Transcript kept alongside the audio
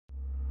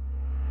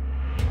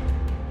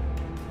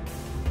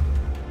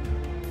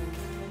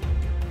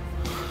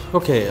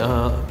Okay,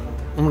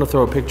 I'm going to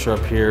throw a picture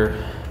up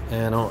here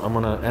and I'm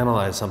going to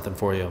analyze something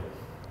for you.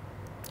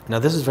 Now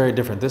this is very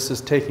different. This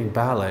is taking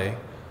ballet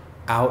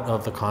out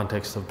of the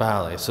context of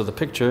ballet. So the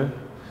picture,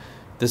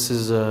 this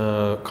is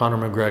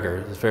Conor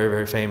McGregor. He's very,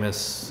 very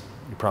famous.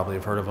 You probably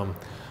have heard of him.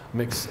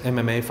 Mixed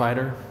MMA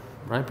fighter,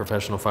 right?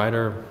 Professional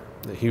fighter,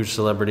 a huge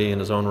celebrity in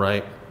his own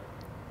right.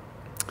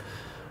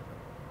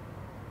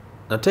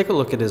 Now take a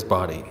look at his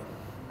body,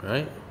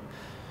 right?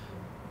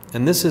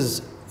 And this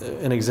is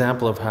an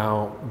example of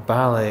how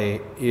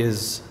ballet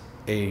is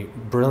a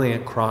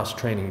brilliant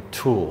cross-training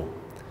tool,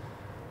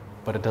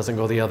 but it doesn't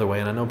go the other way.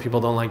 And I know people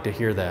don't like to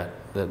hear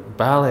that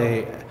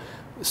ballet,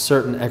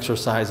 certain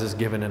exercises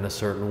given in a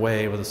certain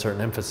way with a certain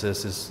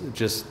emphasis, is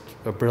just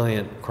a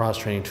brilliant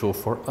cross-training tool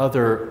for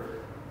other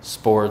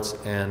sports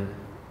and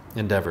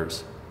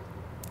endeavors,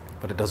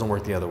 but it doesn't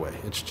work the other way.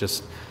 It's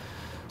just,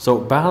 so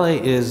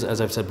ballet is,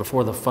 as I've said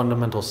before, the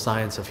fundamental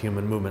science of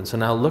human movement. So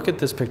now look at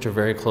this picture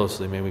very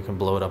closely. Maybe we can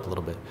blow it up a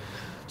little bit.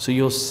 So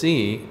you'll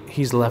see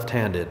he's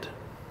left-handed.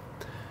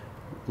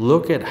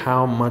 Look at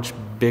how much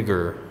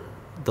bigger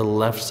the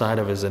left side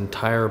of his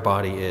entire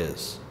body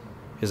is.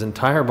 His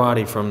entire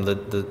body from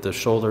the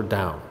shoulder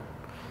down.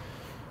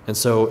 And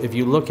so if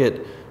you look at,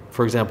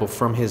 for example,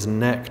 from his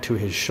neck to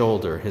his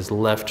shoulder, his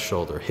left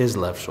shoulder,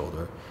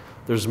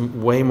 there's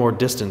way more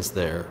distance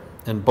there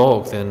and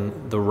bulk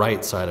than the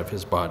right side of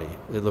his body.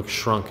 It looks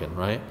shrunken,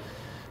 right?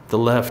 The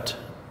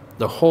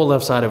whole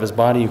left side of his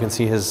body, you can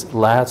see his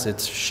lats,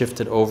 it's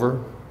shifted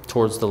over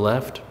towards the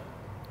left.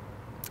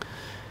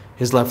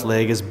 His left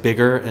leg is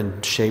bigger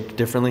and shaped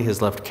differently.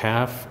 His left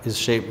calf is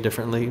shaped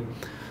differently.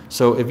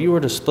 So if you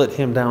were to split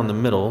him down the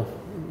middle,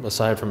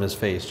 aside from his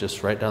face,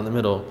 just right down the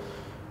middle,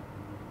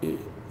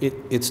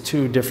 it's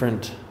two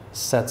different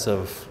sets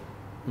of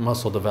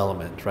muscle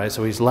development, right?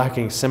 So he's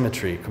lacking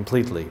symmetry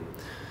completely.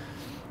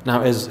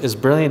 Now, as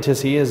brilliant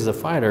as he is as a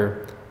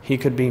fighter, he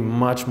could be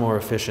much more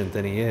efficient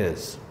than he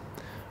is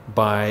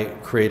by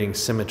creating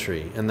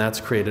symmetry. And that's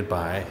created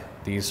by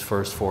these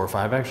first 4 or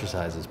 5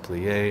 exercises: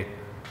 plie,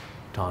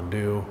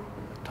 tendu,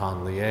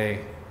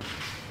 tendu,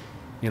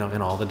 you know,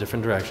 in all the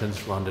different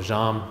directions, rond de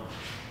jambe,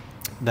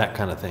 that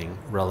kind of thing,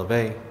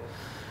 releve.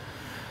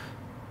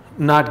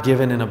 Not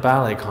given in a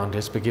ballet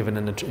context, but given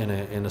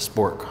in a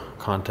sport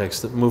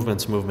context. That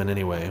movement's movement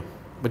anyway.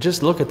 But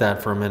just look at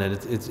that for a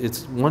minute.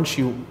 It's once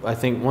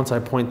I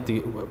point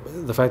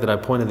the fact that I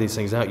pointed these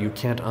things out, you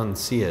can't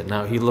unsee it.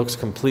 Now he looks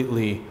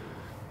completely,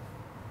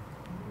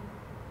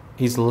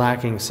 he's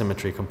lacking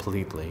symmetry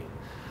completely.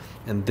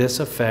 And this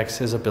affects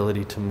his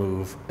ability to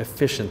move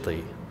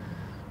efficiently,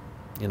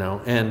 you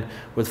know. And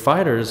with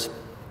fighters,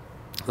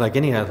 like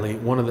any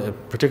athlete,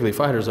 particularly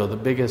fighters though, the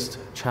biggest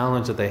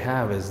challenge that they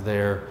have is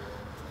they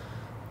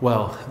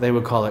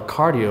would call it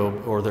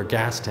cardio, or their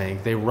gas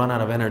tank. They run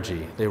out of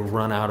energy. They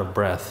run out of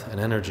breath and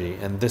energy.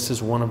 And this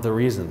is one of the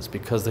reasons,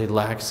 because they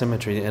lack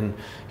symmetry. And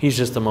he's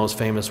just the most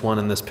famous one,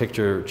 and this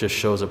picture just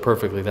shows it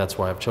perfectly. That's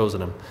why I've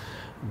chosen him.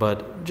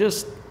 But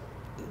just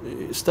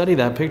study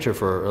that picture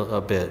for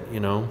a bit, you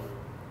know,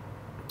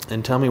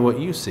 and tell me what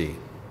you see.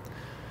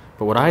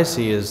 But what I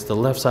see is the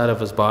left side of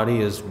his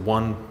body is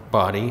one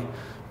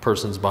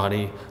person's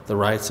body. The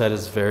right side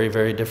is very,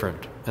 very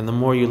different. And the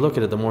more you look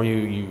at it, the more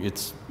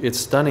it's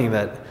stunning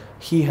that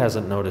he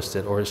hasn't noticed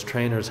it, or his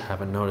trainers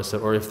haven't noticed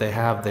it, or if they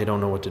have, they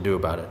don't know what to do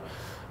about it.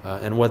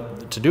 And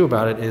what to do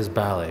about it is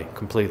ballet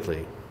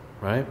completely,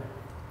 right?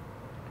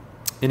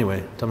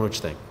 Anyway, tell me what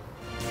you think.